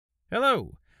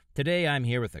Hello! Today I'm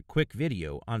here with a quick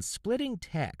video on splitting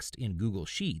text in Google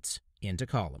Sheets into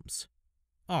columns.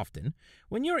 Often,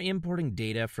 when you're importing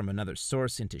data from another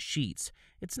source into Sheets,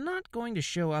 it's not going to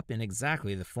show up in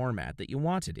exactly the format that you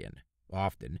want it in.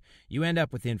 Often, you end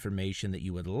up with information that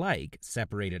you would like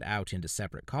separated out into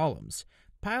separate columns,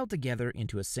 piled together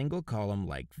into a single column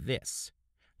like this.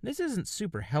 This isn't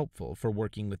super helpful for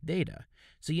working with data,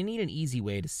 so you need an easy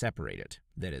way to separate it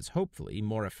that is hopefully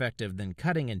more effective than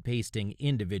cutting and pasting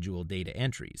individual data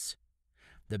entries.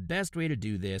 The best way to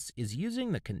do this is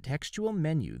using the contextual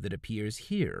menu that appears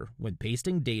here when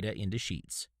pasting data into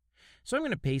Sheets. So I'm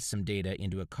going to paste some data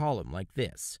into a column like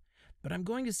this, but I'm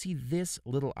going to see this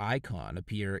little icon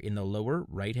appear in the lower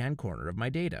right-hand corner of my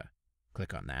data.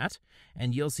 Click on that,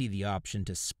 and you'll see the option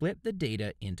to split the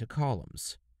data into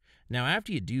columns. Now,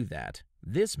 after you do that,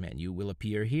 this menu will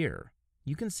appear here.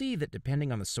 You can see that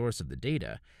depending on the source of the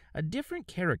data, a different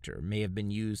character may have been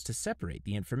used to separate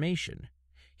the information.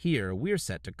 Here, we're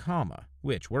set to comma,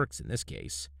 which works in this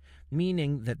case,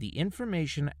 meaning that the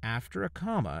information after a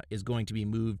comma is going to be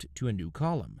moved to a new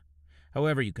column.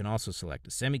 However, you can also select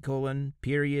a semicolon,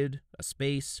 period, a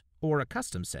space, or a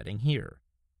custom setting here.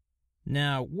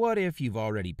 Now, what if you've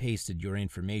already pasted your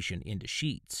information into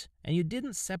Sheets and you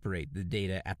didn't separate the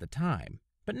data at the time,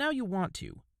 but now you want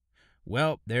to?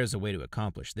 Well, there's a way to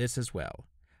accomplish this as well.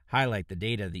 Highlight the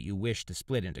data that you wish to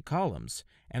split into columns,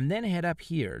 and then head up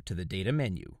here to the Data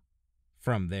menu.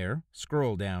 From there,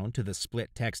 scroll down to the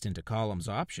Split Text into Columns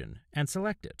option and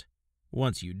select it.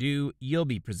 Once you do, you'll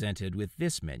be presented with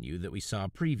this menu that we saw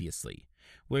previously,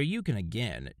 where you can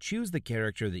again choose the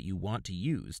character that you want to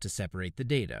use to separate the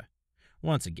data.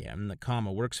 Once again, the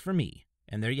comma works for me,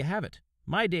 and there you have it,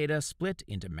 my data split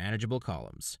into manageable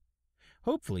columns.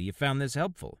 Hopefully you found this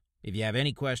helpful. If you have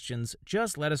any questions,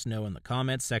 just let us know in the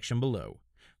comments section below.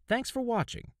 Thanks for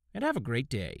watching, and have a great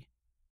day.